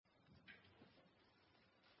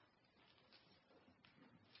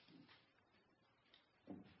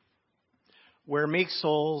Where meek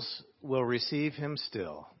souls will receive him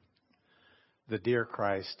still, the dear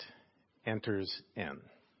Christ enters in.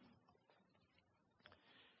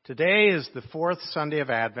 Today is the fourth Sunday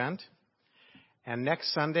of Advent, and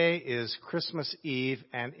next Sunday is Christmas Eve,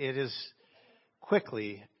 and it is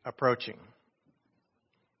quickly approaching.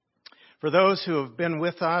 For those who have been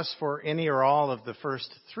with us for any or all of the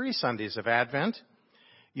first 3 Sundays of Advent,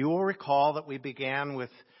 you will recall that we began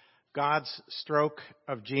with God's stroke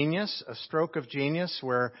of genius, a stroke of genius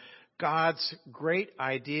where God's great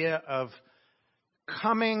idea of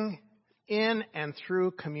coming in and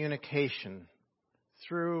through communication,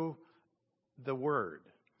 through the Word,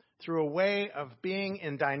 through a way of being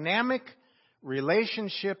in dynamic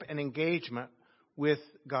relationship and engagement with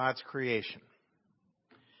God's creation.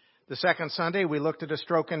 The second Sunday, we looked at a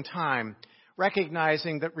stroke in time,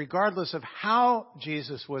 recognizing that regardless of how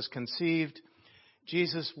Jesus was conceived,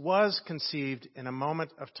 Jesus was conceived in a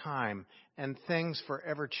moment of time, and things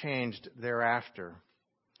forever changed thereafter.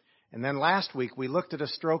 And then last week, we looked at a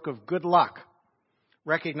stroke of good luck,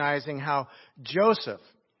 recognizing how Joseph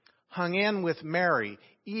hung in with Mary,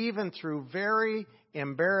 even through very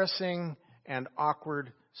embarrassing and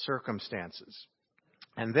awkward circumstances.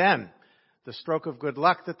 And then the stroke of good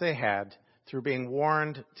luck that they had through being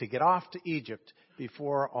warned to get off to Egypt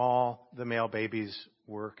before all the male babies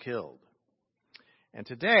were killed. And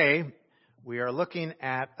today, we are looking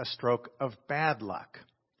at a stroke of bad luck.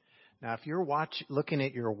 Now, if you're looking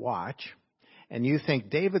at your watch and you think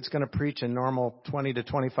David's going to preach a normal 20 to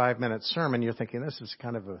 25 minute sermon, you're thinking this is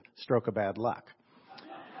kind of a stroke of bad luck.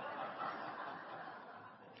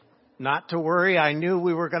 Not to worry, I knew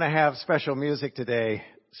we were going to have special music today,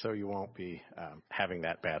 so you won't be having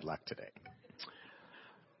that bad luck today.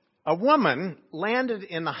 A woman landed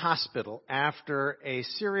in the hospital after a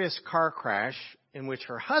serious car crash in which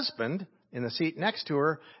her husband, in the seat next to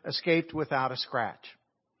her, escaped without a scratch.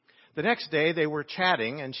 The next day, they were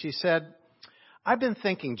chatting, and she said, "I've been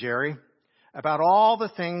thinking, Jerry, about all the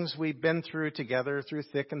things we've been through together, through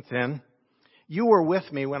thick and thin. You were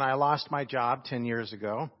with me when I lost my job 10 years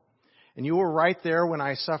ago, and you were right there when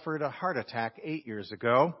I suffered a heart attack 8 years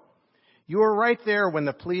ago. You were right there when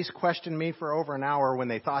the police questioned me for over an hour when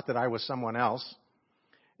they thought that I was someone else.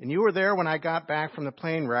 And you were there when I got back from the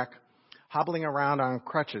plane wreck, hobbling around on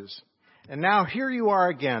crutches. And now here you are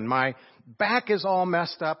again. My back is all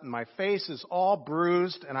messed up and my face is all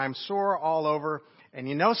bruised and I'm sore all over. And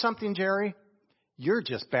you know something, Jerry? You're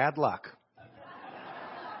just bad luck."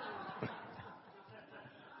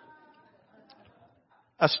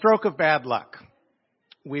 A stroke of bad luck.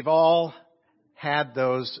 We've all had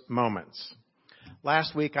those moments.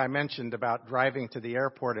 Last week I mentioned about driving to the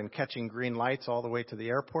airport and catching green lights all the way to the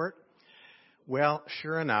airport. Well,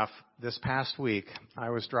 sure enough, this past week I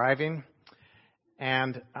was driving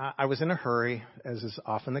and I was in a hurry, as is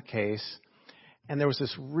often the case, and there was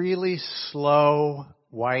this really slow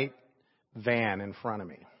white van in front of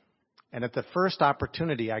me. And at the first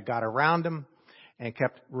opportunity, I got around him and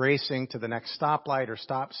kept racing to the next stoplight or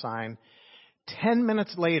stop sign. 10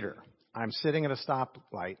 minutes later, I'm sitting at a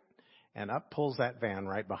stoplight, and up pulls that van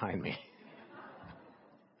right behind me.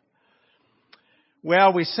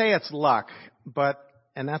 Well, we say it's luck,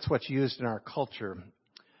 and that's what's used in our culture.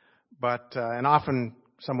 And often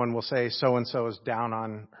someone will say so-and-so is down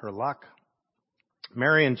on her luck.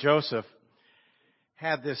 Mary and Joseph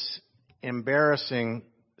had this embarrassing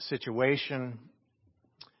situation,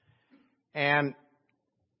 and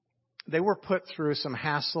they were put through some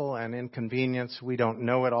hassle and inconvenience. We don't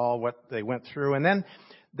know at all what they went through. And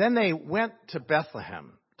then they went to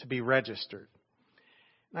Bethlehem to be registered.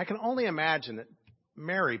 And I can only imagine that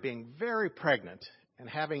Mary, being very pregnant and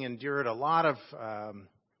having endured a lot of,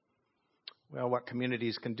 what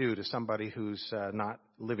communities can do to somebody who's not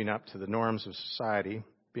living up to the norms of society,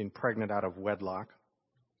 being pregnant out of wedlock.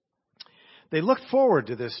 They looked forward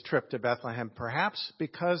to this trip to Bethlehem, perhaps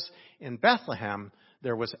because in Bethlehem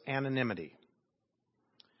there was anonymity.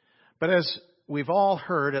 But as we've all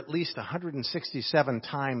heard at least 167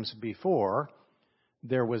 times before,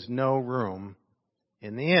 there was no room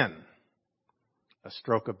in the inn. A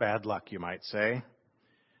stroke of bad luck, you might say.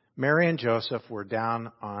 Mary and Joseph were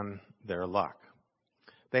down on their luck.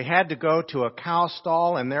 They had to go to a cow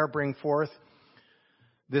stall and there bring forth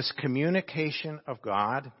this communication of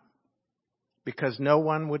God because no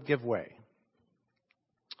one would give way.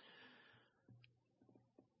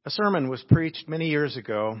 A sermon was preached many years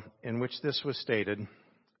ago in which this was stated: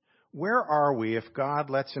 "Where are we if God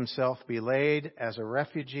lets himself be laid as a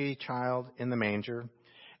refugee child in the manger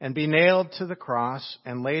and be nailed to the cross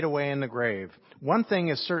and laid away in the grave? One thing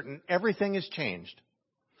is certain, everything is changed.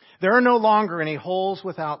 There are no longer any holes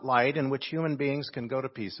without light in which human beings can go to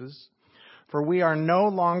pieces, for we are no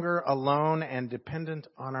longer alone and dependent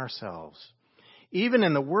on ourselves. Even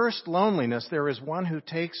in the worst loneliness, there is one who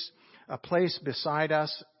takes a place beside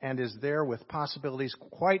us and is there with possibilities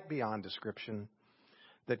quite beyond description.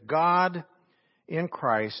 That God in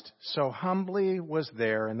Christ so humbly was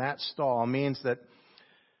there in that stall means that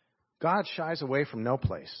God shies away from no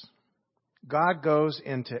place. God goes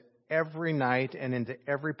into every night and into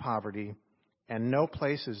every poverty, and no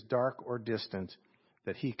place is dark or distant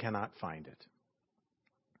that he cannot find it.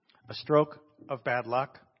 A stroke of bad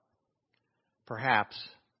luck? Perhaps,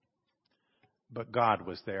 but God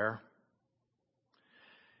was there.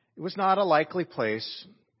 It was not a likely place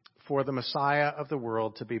for the Messiah of the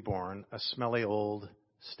world to be born, a smelly old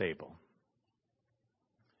stable.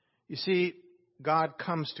 You see, God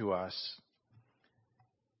comes to us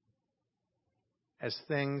as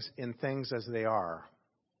things as they are,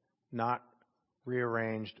 not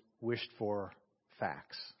rearranged, wished for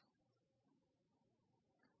facts.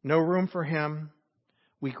 No room for him.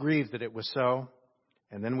 We grieve that it was so,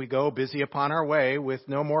 and then we go busy upon our way with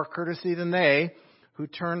no more courtesy than they who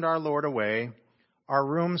turned our Lord away. Our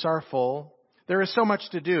rooms are full. There is so much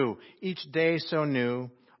to do, each day so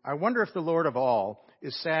new. I wonder if the Lord of all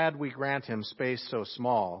is sad we grant him space so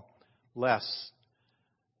small, less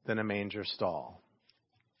than a manger stall.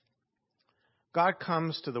 God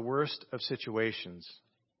comes to the worst of situations.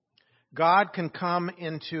 God can come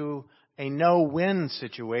into a no-win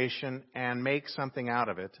situation and make something out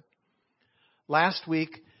of it. Last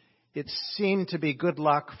week, it seemed to be good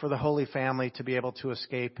luck for the Holy Family to be able to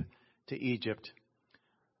escape to Egypt.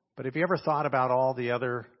 But have you ever thought about all the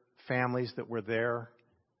other families that were there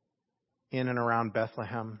in and around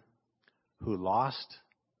Bethlehem who lost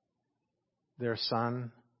their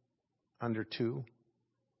son under 2?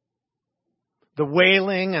 The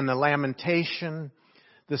wailing and the lamentation,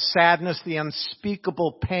 the sadness, the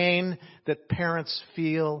unspeakable pain that parents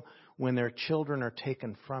feel when their children are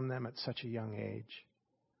taken from them at such a young age.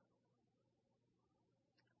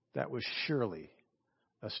 That was surely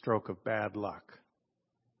a stroke of bad luck,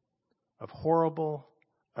 of horrible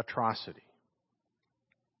atrocity.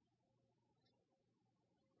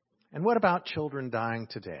 And what about children dying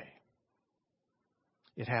today?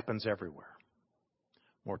 It happens everywhere.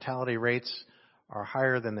 Mortality rates are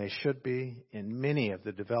higher than they should be in many of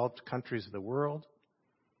the developed countries of the world.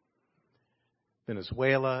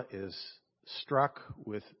 Venezuela is struck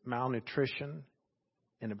with malnutrition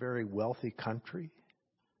in a very wealthy country.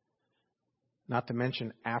 Not to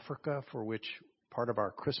mention Africa, for which part of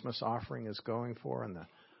our Christmas offering is going for, and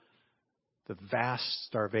the vast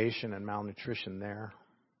starvation and malnutrition there.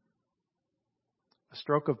 A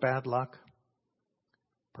stroke of bad luck?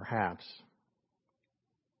 Perhaps.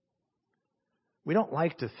 We don't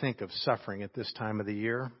like to think of suffering at this time of the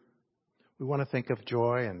year. We want to think of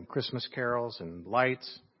joy and Christmas carols and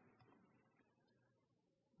lights.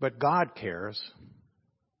 But God cares.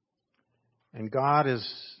 And God is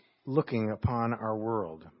looking upon our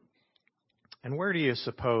world. And where do you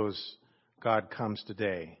suppose God comes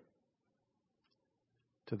today?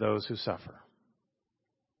 To those who suffer.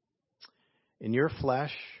 In your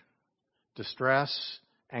flesh, distress,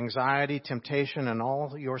 anxiety, temptation, and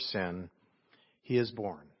all your sin, he is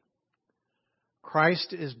born.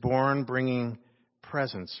 Christ is born bringing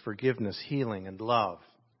presence, forgiveness, healing, and love.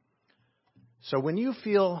 So when you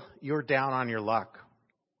feel you're down on your luck,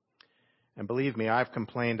 and believe me, I've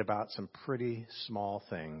complained about some pretty small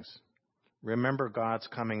things, remember God's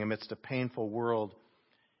coming amidst a painful world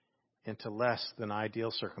into less than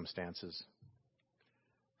ideal circumstances.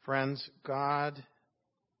 Friends, God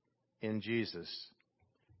in Jesus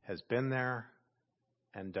has been there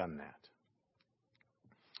and done that.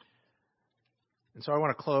 And so I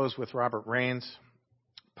want to close with Robert Raines,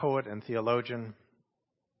 poet and theologian,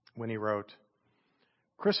 when he wrote,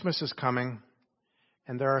 "Christmas is coming,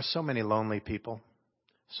 and there are so many lonely people.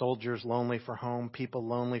 Soldiers lonely for home, people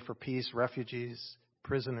lonely for peace, refugees,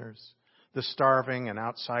 prisoners, the starving and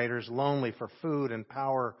outsiders lonely for food and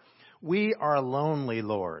power. We are lonely,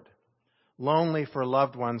 Lord, lonely for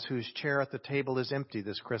loved ones whose chair at the table is empty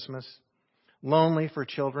this Christmas, lonely for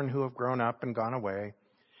children who have grown up and gone away,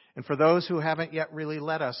 and for those who haven't yet really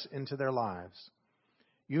let us into their lives.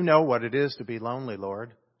 You know what it is to be lonely,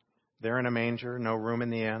 Lord. There in a manger, no room in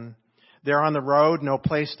the inn. There on the road, no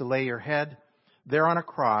place to lay your head. There on a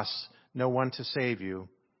cross, no one to save you.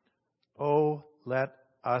 Oh, let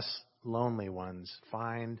us lonely ones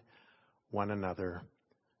find one another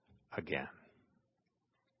again."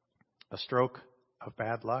 A stroke of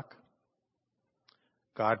bad luck?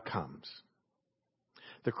 God comes.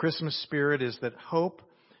 The Christmas spirit is that hope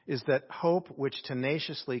is that hope which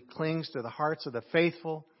tenaciously clings to the hearts of the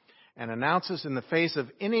faithful and announces in the face of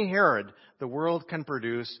any Herod the world can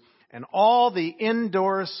produce, and all the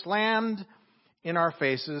indoors slammed in our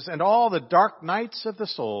faces, and all the dark nights of the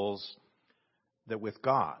souls, that with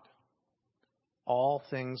God all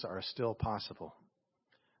things are still possible,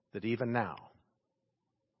 that even now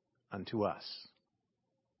unto us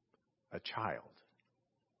a child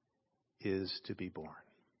is to be born.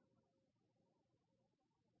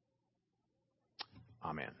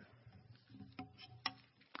 Amen.